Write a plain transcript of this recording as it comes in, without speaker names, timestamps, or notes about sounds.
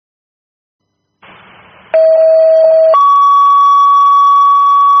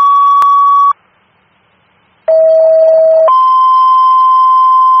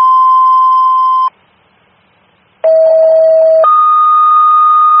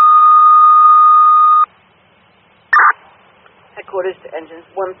Headquarters to engines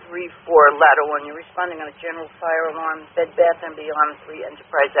 134, ladder 1. You're responding on a general fire alarm, Bed Bath & Beyond, 3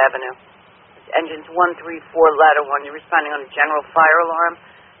 Enterprise Avenue. Engines 134, ladder 1. You're responding on a general fire alarm,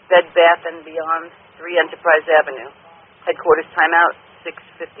 Bed Bath & Beyond, 3 Enterprise Avenue. Headquarters timeout,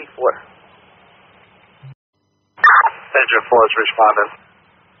 6:54. Engine 4 is responding.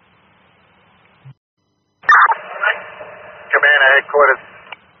 Command at headquarters.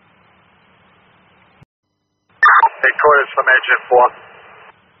 Headquarters from Engine 4.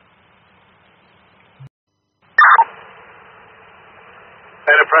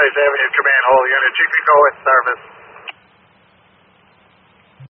 Enterprise Avenue Command, all units, you can go in service.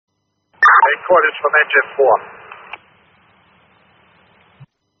 Headquarters from Engine 4.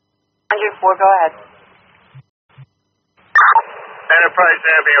 Engine 4, go ahead. Enterprise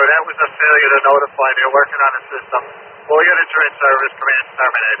Avenue, that was a failure to notify. They're working on the system. All units are in service. Command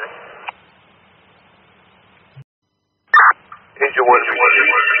terminated. Engine 1 is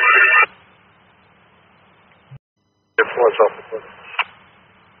Engine 4 is off the foot.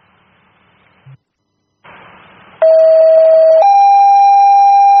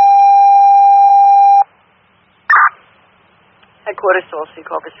 Headquarters to all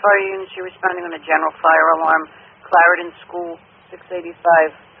Secaucus fire units. You're responding on a general fire alarm, Clarendon School,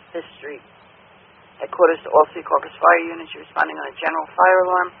 685 5th Street. Headquarters to all Secaucus fire units. You're responding on a general fire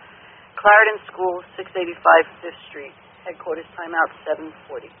alarm, Clarendon School, 685 5th Street. Headquarters timeout,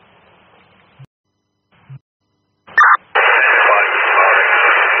 7:40.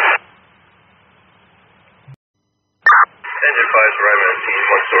 Engine 5 is arriving at scene,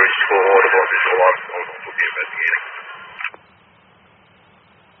 one-story school, audible visual alarm will be investigating.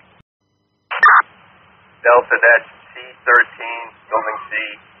 Delta, that's C13, Building C,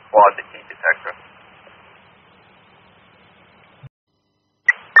 Plaza key detector.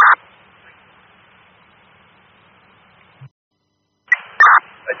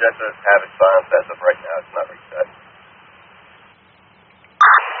 I just have it silenced as of right now, it's not reset.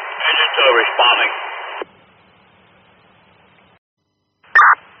 Engine 2 responding.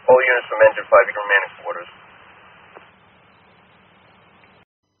 All units from Engine 5, you can remain in quarters.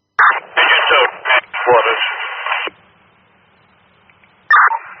 Engine 2, quarters.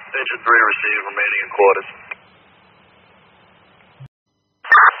 Engine 3 received, remaining in quarters.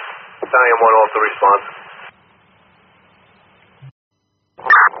 Battalion 1 off the response.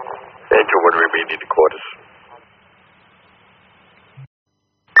 Engine 1 remaining in quarters.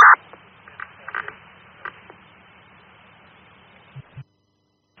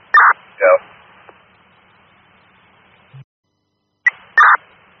 Yeah.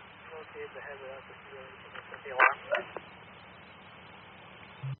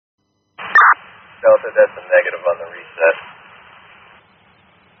 Delta, that's a negative on the reset.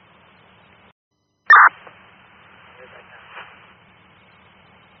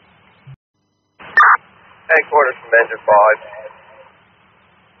 Headquarters from Engine 5.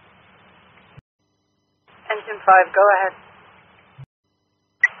 Engine 5, go ahead.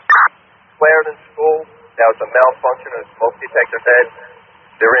 Clarendon School, that was a malfunction of the smoke detector head.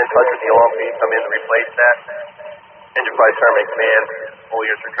 They're in touch with the alarm feed, come in to replace that. Engine 5 terminate command, all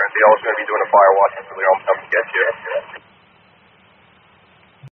units return. They're also going to be doing a fire watch until the alarm comes to get you.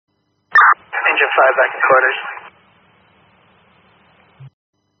 Engine 5 back in quarters.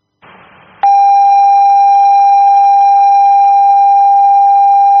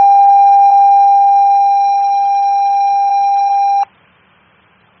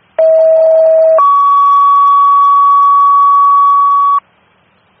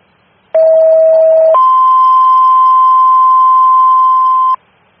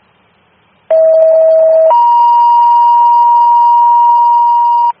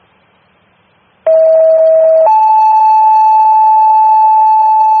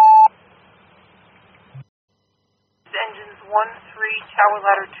 Tower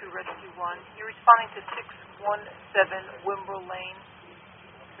Ladder 2, Rescue 1. You're responding to 617 Whimbrel Lane,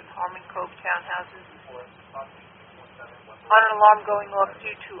 in Harmon Cove Townhouses. On an alarm going off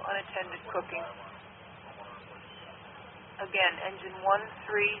due to unattended cooking. Again, engine 13,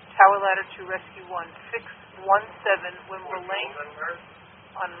 Tower Ladder 2, Rescue 1, 617 Whimbrel Lane,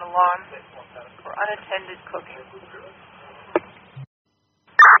 on an alarm for unattended cooking.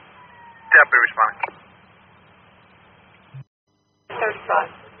 Deputy responding. 35.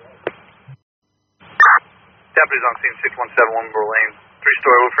 Deputies on scene, 617 Whimbrel Lane,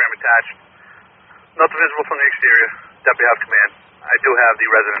 3-story wood frame attached. Nothing visible from the exterior. Deputy have command. I do have the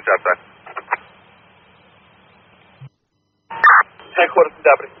residents outside. Headquarters from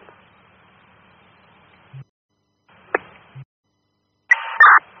Deputy.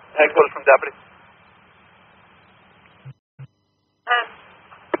 Headquarters from Deputy.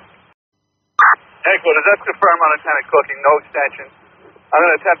 Headquarters, that's confirmed unattended cooking, no extension. I'm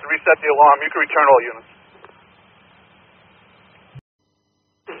going to attempt to reset the alarm. You can return all units.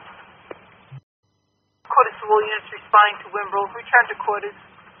 Quarters to all units responding to Whimbrel. Return to quarters.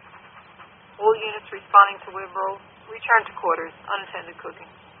 All units responding to Whimbrel. Return to quarters. Unattended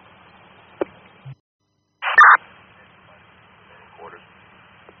cooking. Quarters.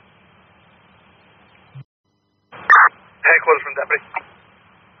 Headquarters from Deputy.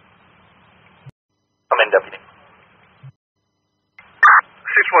 Come in, Deputy.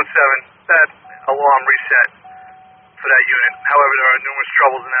 617, that alarm reset for that unit. However, there are numerous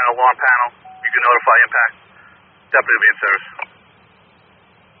troubles in that alarm panel. You can notify impact. Deputy will be in service.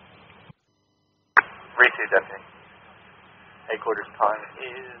 Receive, Deputy. Headquarters time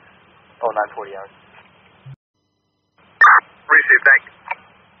is 9:40 hours. Receive, thank you.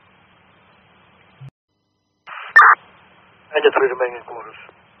 Engine 3 remaining in quarters.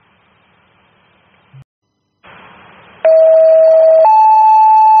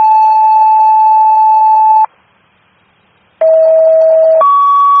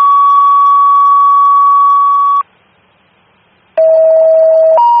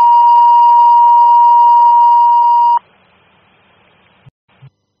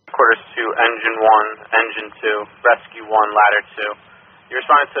 Quarters to Engine 1, Engine 2, Rescue 1, Ladder 2. You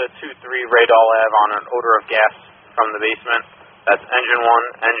responded to 2-3 Raydol Ave on an odor of gas from the basement. That's Engine 1,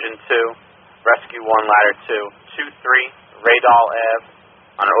 Engine 2, Rescue 1, Ladder 2. 2-3 Raydol Ave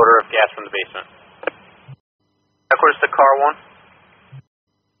on an odor of gas from the basement. Quarters to Car 1.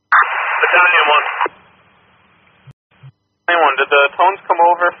 Battalion 1. 1, did the tones come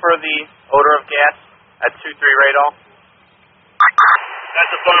over for the odor of gas at 2-3 Raydol?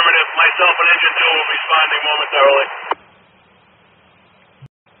 That's affirmative. Myself and Engine 2 will be responding momentarily.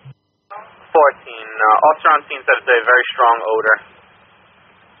 14. Officer on scene said it's a very strong odor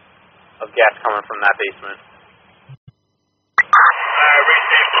of gas coming from that basement.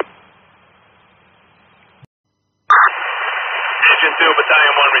 Receive. Engine 2,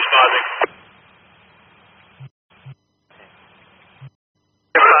 Battalion 1 responding.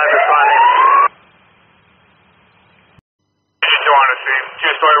 Responding. Engine 2 on the scene.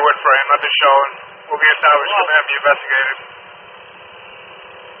 Two-story wood frame, nothing showing. Will be established. Command be investigated.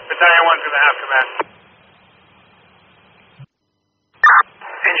 Battalion 1's going to have command.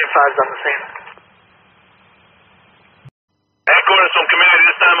 Engine 5's on the scene. Headquarters from command.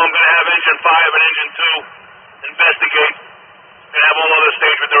 This time I'm going to have Engine 5 and Engine 2 investigate and have all other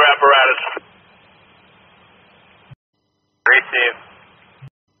stage with their apparatus. Receive.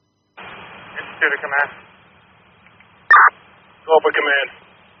 Institute of command. Go for command.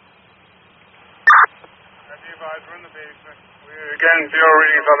 We're in the basement. We're getting zero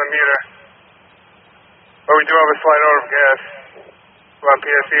readings on the meter. But we do have a slight odor of gas. We're on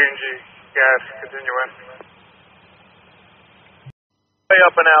PSE&G gas continuing. Stay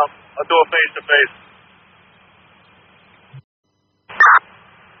up and out. I'll do a face-to-face.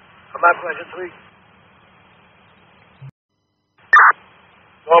 Come back, Engine 3.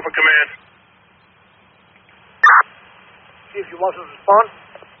 Go for command. See if you want to respond.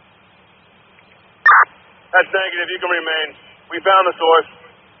 That's negative. You can remain. We found the source.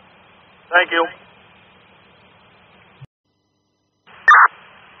 Thank you.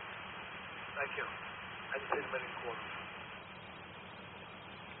 Thank you. Engine 3 remaining in quarters.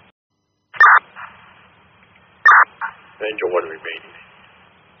 Engine 1 remaining.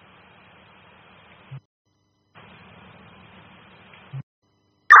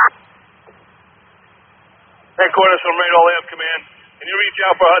 Headquarters from Raydol Ave Command. Can you reach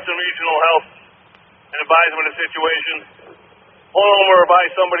out for Hudson Regional Health and advise them of the situation? All of them will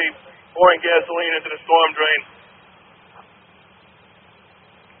advise somebody pouring gasoline into the storm drain.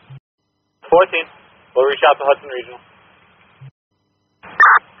 14. We'll reach out to Hudson Regional.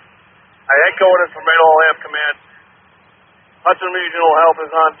 Headquarters from Raydol Ave Command. Hudson Regional Health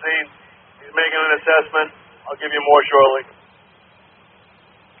is on scene. He's making an assessment. I'll give you more shortly.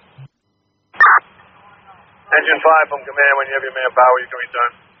 Engine 5 from command. When you have your manpower, you can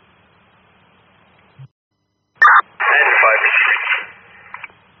return. Engine 5.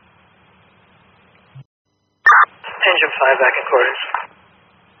 Engine 5 back in quarters.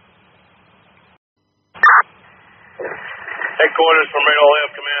 Headquarters from Raydol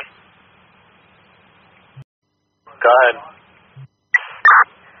Ave Command. Go ahead.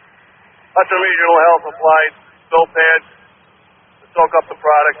 Hudson Regional Health applied soap pads to soak up the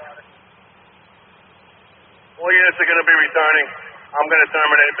product. All units are going to be returning. I'm going to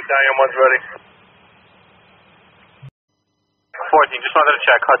terminate. Battalion 1's ready. 14. Just wanted to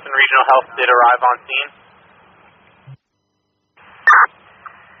check. Hudson Regional Health did arrive on scene.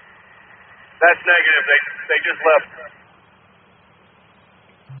 That's negative. They just left.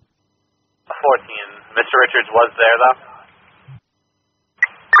 14. Mr. Richards was there, though?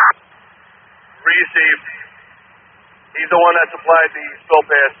 Received. He's the one that supplied the spill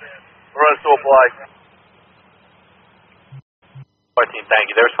pass for us to apply. 14, thank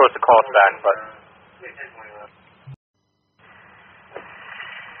you. They were supposed to call us back, but...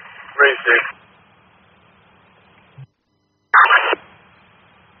 Received.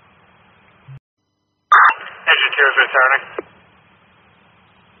 Engine 2 is returning.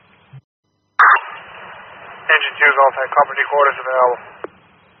 Engine 2 is off at company quarters available.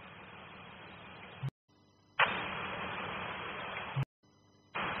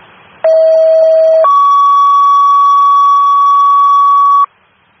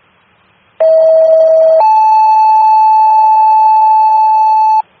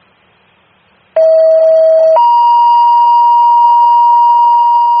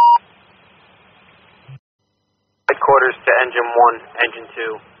 Headquarters to Engine 1, Engine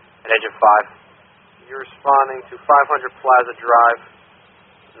 2, and Engine 5. You're responding to 500 Plaza Drive,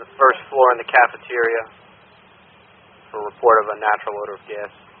 on the first floor in the cafeteria, for a report of a natural odor of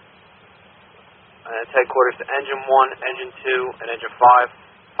gas. And it's headquarters to Engine 1, Engine 2, and Engine 5.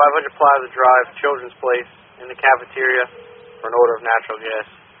 500 Plaza Drive, Children's Place, in the cafeteria, for an odor of natural gas.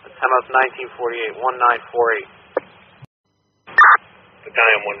 At 10:19:48, 1948.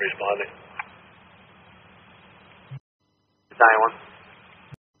 Battalion 1 responding. Battalion 1.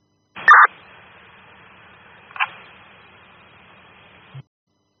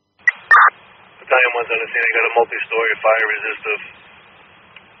 Battalion 1's on the scene. I got a multi-story fire-resistive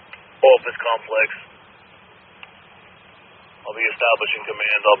office complex. I'll be establishing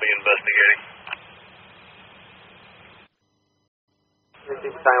command. I'll be investigating.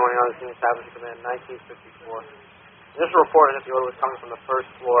 Battalion 1 on the scene, establishing command, 1954. This report is that the odor was coming from the first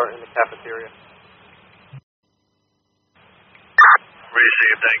floor in the cafeteria.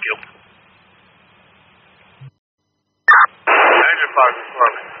 Received, thank you. Engine 5 is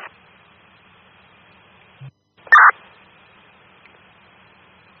forming.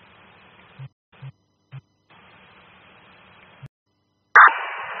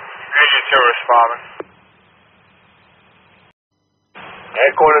 Engine 2 responding.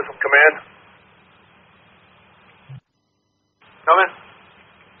 Headquarters from command. Come in.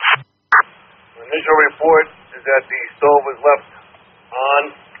 Initial report is that the stove was left on.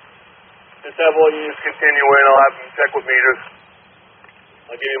 Just have all units continue in. I'll have them check with meters.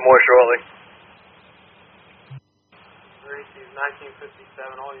 I'll give you more shortly. Received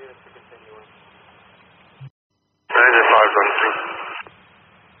 1957, all units are continuing. Engine 5's on the scene.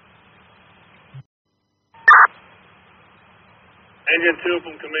 Engine 2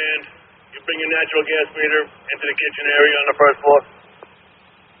 from command. You bring your natural gas meter into the kitchen area on the first floor.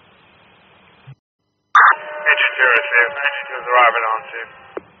 Engine 2 received. Engine 2 is arriving on scene.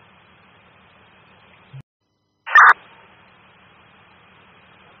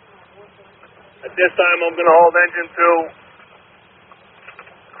 At this time, I'm going to hold engine 2.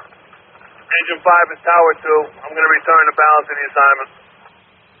 Engine 5 is tower 2. I'm going to return the balance of the assignment.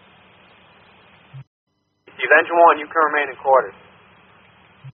 Received Engine 1, you can remain in quarters.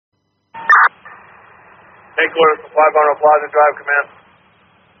 Headquarters for 500 Plaza Drive, command.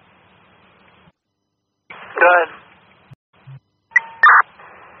 Good.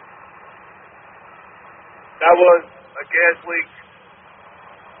 That was a gas leak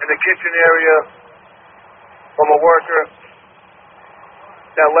in the kitchen area from a worker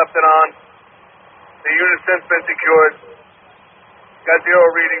that left it on. The unit's since been secured. Got 0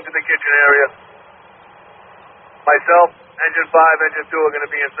 readings in the kitchen area. Myself, Engine 5, Engine 2 are going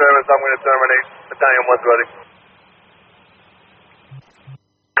to be in service. I'm going to terminate. Battalion 1's ready.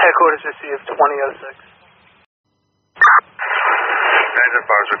 Headquarters received 2006. Engine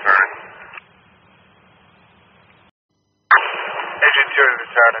 5's returning. Engine 2 is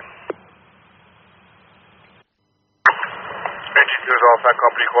returning. Engine 2 is off at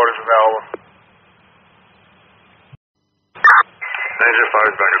company quarters available. Engine 5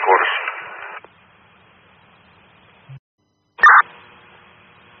 is back at quarters.